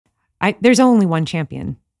There's only one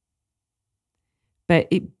champion.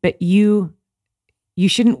 But you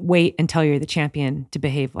shouldn't wait until you're the champion to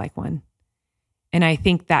behave like one. And I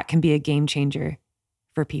think that can be a game changer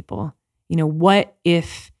for people. What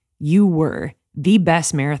if you were the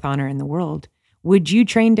best marathoner in the world? Would you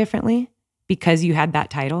train differently because you had that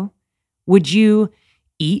title? Would you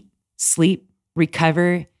eat, sleep,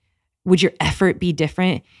 recover? Would your effort be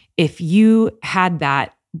different if you had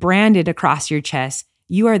that branded across your chest?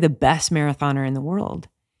 You are the best marathoner in the world.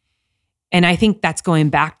 And I think that's going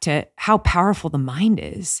back to how powerful the mind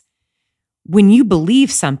is. When you believe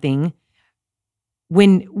something,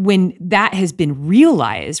 when that has been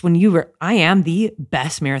realized, I am the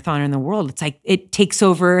best marathoner in the world, it's like it takes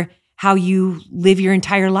over how you live your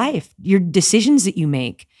entire life, your decisions that you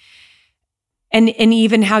make, and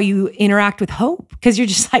even how you interact with hope, because you're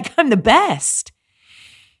just like, I'm the best.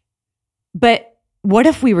 But what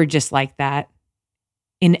if we were just like that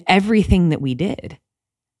in everything that we did?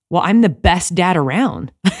 Well, I'm the best dad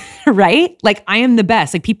around, right? Like I am the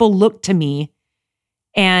best. Like people look to me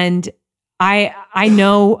and I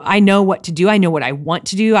know what to do. I know what I want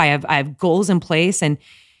to do. I have goals in place. And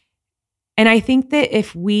I think that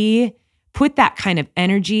if we put that kind of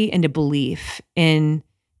energy and belief into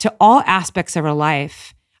all aspects of our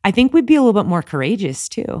life, I think we'd be a little bit more courageous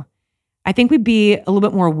too. I think we'd be a little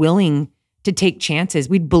bit more willing to take chances.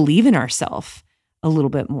 We'd believe in ourselves a little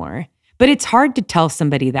bit more. But it's hard to tell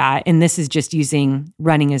somebody that, and this is just using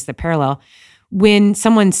running as the parallel, when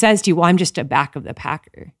someone says to you, well, I'm just a back of the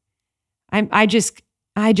packer. I just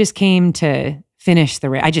came to finish the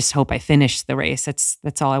race. I just hope I finish the race.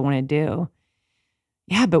 That's all I want to do.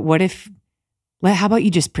 Yeah, but how about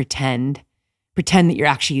you just pretend that you're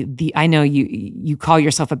actually I know you call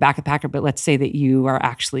yourself a back of the packer, but let's say that you are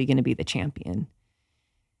actually going to be the champion.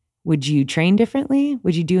 Would you train differently?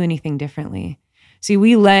 Would you do anything differently? See,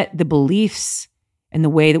 we let the beliefs and the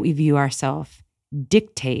way that we view ourselves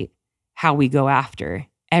dictate how we go after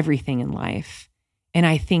everything in life. And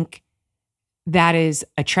I think that is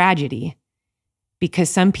a tragedy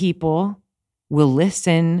because some people will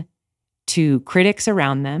listen to critics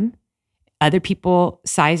around them, other people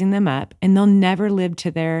sizing them up, and they'll never live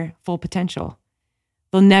to their full potential.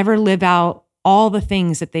 They'll never live out all the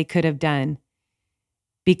things that they could have done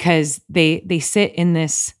because they sit in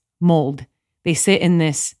this mold. They sit in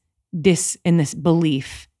this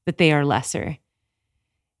belief that they are lesser.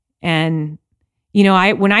 And,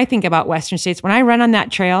 when I think about Western States, when I run on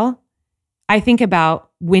that trail, I think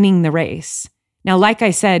about winning the race. Now, like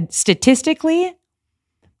I said, statistically,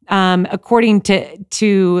 according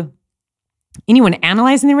to anyone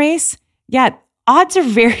analyzing the race, yeah, odds are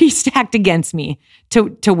very stacked against me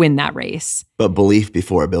to win that race. But belief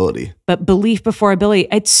before ability.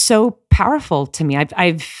 It's so powerful to me.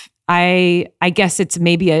 I guess it's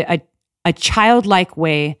maybe a childlike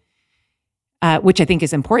way, which I think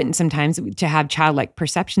is important sometimes to have childlike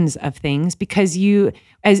perceptions of things because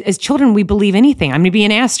as children, we believe anything. I'm going to be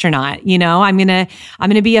an astronaut, I'm going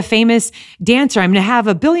to be a famous dancer. I'm going to have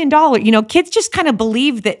 $1 billion. Kids just kind of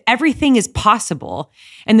believe that everything is possible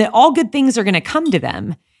and that all good things are going to come to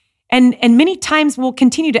them. And many times we'll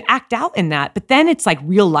continue to act out in that, but then it's like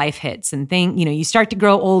real life hits and you start to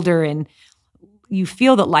grow older and you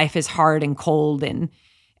feel that life is hard and cold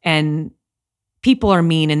and people are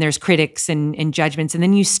mean and there's critics and judgments. And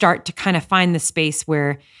then you start to kind of find the space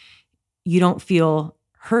where you don't feel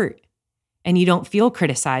hurt and you don't feel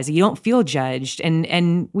criticized, you don't feel judged.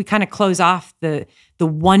 And we kind of close off the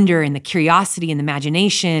wonder and the curiosity and the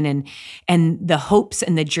imagination and the hopes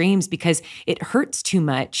and the dreams because it hurts too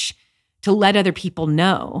much to let other people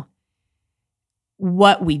know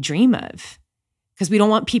what we dream of because we don't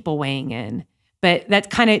want people weighing in. But that's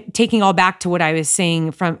kind of taking all back to what I was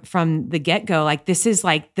saying from the get-go. Like this is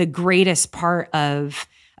like the greatest part of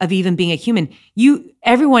even being a human.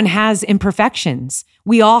 Everyone has imperfections.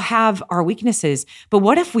 We all have our weaknesses. But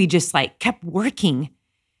what if we just like kept working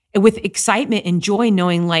with excitement and joy,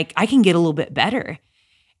 knowing like I can get a little bit better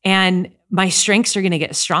and my strengths are going to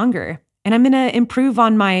get stronger and I'm going to improve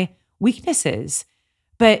on my weaknesses.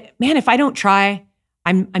 But man, if I don't try,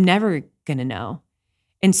 I'm never going to know.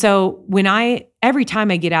 And so every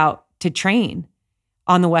time I get out to train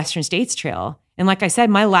on the Western States Trail, and like I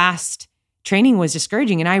said, my last training was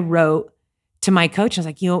discouraging and I wrote to my coach, I was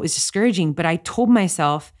like, it was discouraging, but I told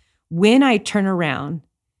myself when I turn around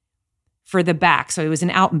for the back, so it was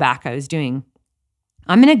an out and back I was doing,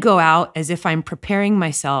 I'm going to go out as if I'm preparing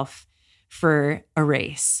myself for a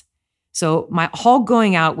race. So my whole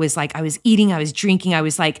going out was like, I was eating, I was drinking, I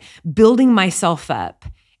was like building myself up.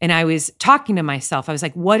 And I was talking to myself. I was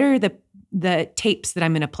like, what are the tapes that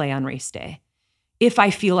I'm going to play on race day? if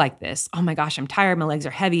I feel like this, oh my gosh, I'm tired, my legs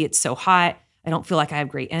are heavy, it's so hot, I don't feel like I have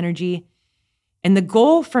great energy. And the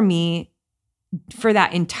goal for me for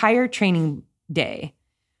that entire training day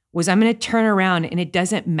was I'm going to turn around and it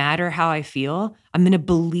doesn't matter how I feel. I'm going to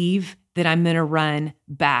believe that I'm going to run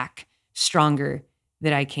back stronger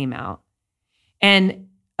than I came out. And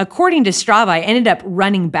according to Strava, I ended up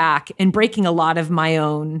running back and breaking a lot of my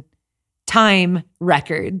own time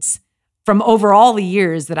records from over all the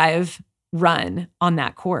years that I've run on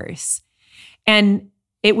that course. And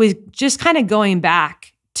it was just kind of going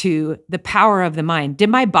back to the power of the mind. Did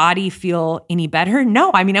my body feel any better?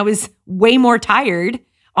 No. I mean, I was way more tired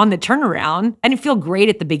on the turnaround. I didn't feel great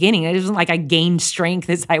at the beginning. It wasn't like I gained strength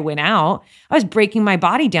as I went out. I was breaking my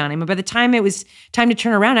body down. I mean, by the time it was time to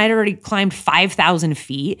turn around, I'd already climbed 5,000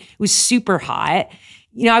 feet. It was super hot.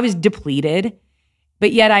 I was depleted,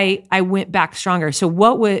 but yet I went back stronger. So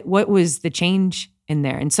what was the change in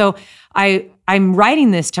there? And so I'm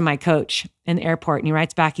writing this to my coach in the airport, and he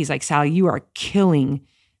writes back, he's like, Sally, you are killing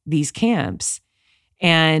these camps.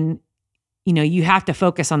 And you have to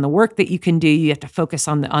focus on the work that you can do. You have to focus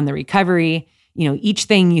on the recovery. Each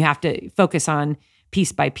thing you have to focus on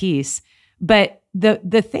piece by piece. But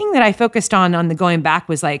the thing that I focused on the going back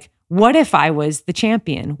was like, what if I was the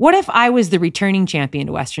champion? What if I was the returning champion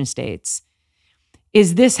to Western States?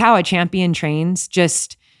 Is this how a champion trains?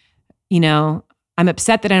 Just, I'm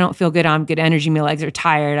upset that I don't feel good. I'm good energy. My legs are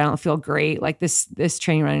tired. I don't feel great. Like this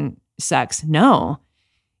training run sucks. No.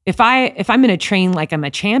 If I'm going to train like I'm a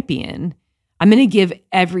champion, I'm going to give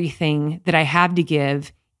everything that I have to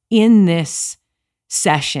give in this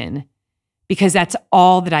session because that's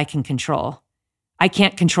all that I can control. I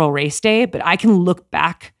can't control race day, but I can look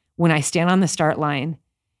back when I stand on the start line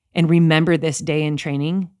and remember this day in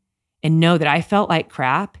training and know that I felt like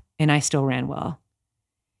crap and I still ran well.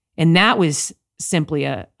 And that was simply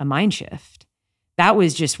a mind shift. That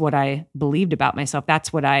was just what I believed about myself.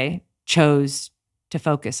 That's what I chose to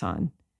focus on.